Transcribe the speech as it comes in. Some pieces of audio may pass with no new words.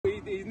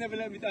never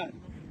let me down.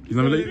 He's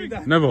never let you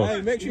down? Never?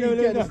 Hey, make sure you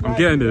never let me down. I'm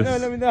getting this. Never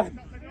let me down.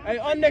 Hey,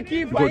 on the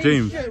keeper. Got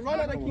James. Shit, run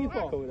at the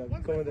keeper. Come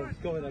on,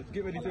 come on.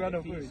 Get ready to run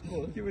off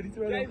with. Get ready to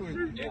run off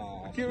with.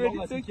 Get ready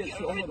to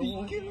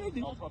get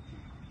ready. Go.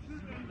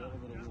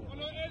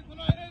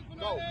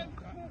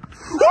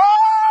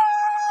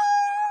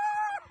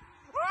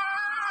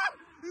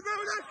 He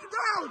never lets you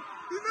down!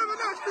 He never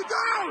lets you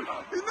down!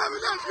 He never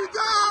lets you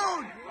down!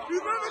 He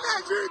never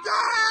lets you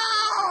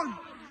down!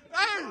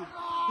 Hey!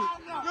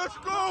 Let's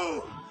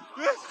go!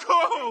 Let's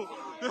go!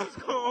 Let's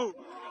go!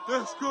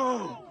 Let's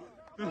go!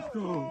 Let's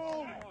go!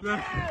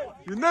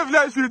 He never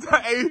lets you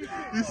down! Hey,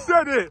 you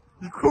said it!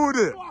 You called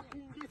it!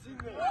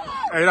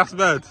 Hey, that's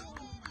bad.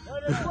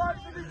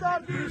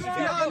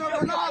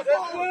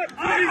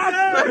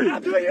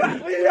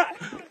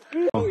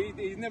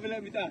 He's never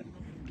let me down.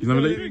 He's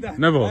never let you down?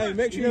 Never? Hey,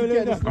 make sure you never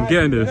let me down. I'm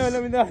getting this. Never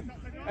let me down.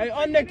 Hey,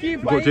 on the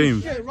keeper. Got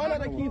James. Shit, run at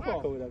the keeper.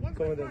 Come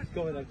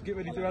on. Get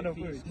ready to run off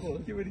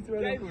with. Get ready to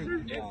run off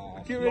with.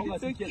 Get ready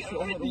to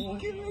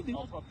get ready.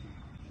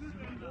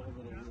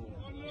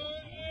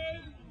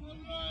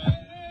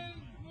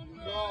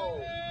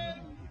 Go.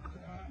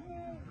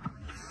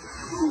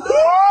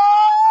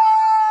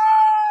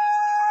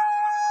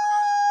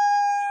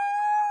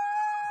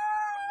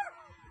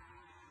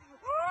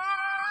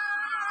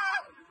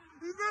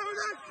 He never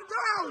lets you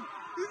down!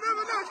 He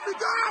never lets you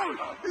down!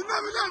 He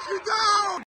never lets you down!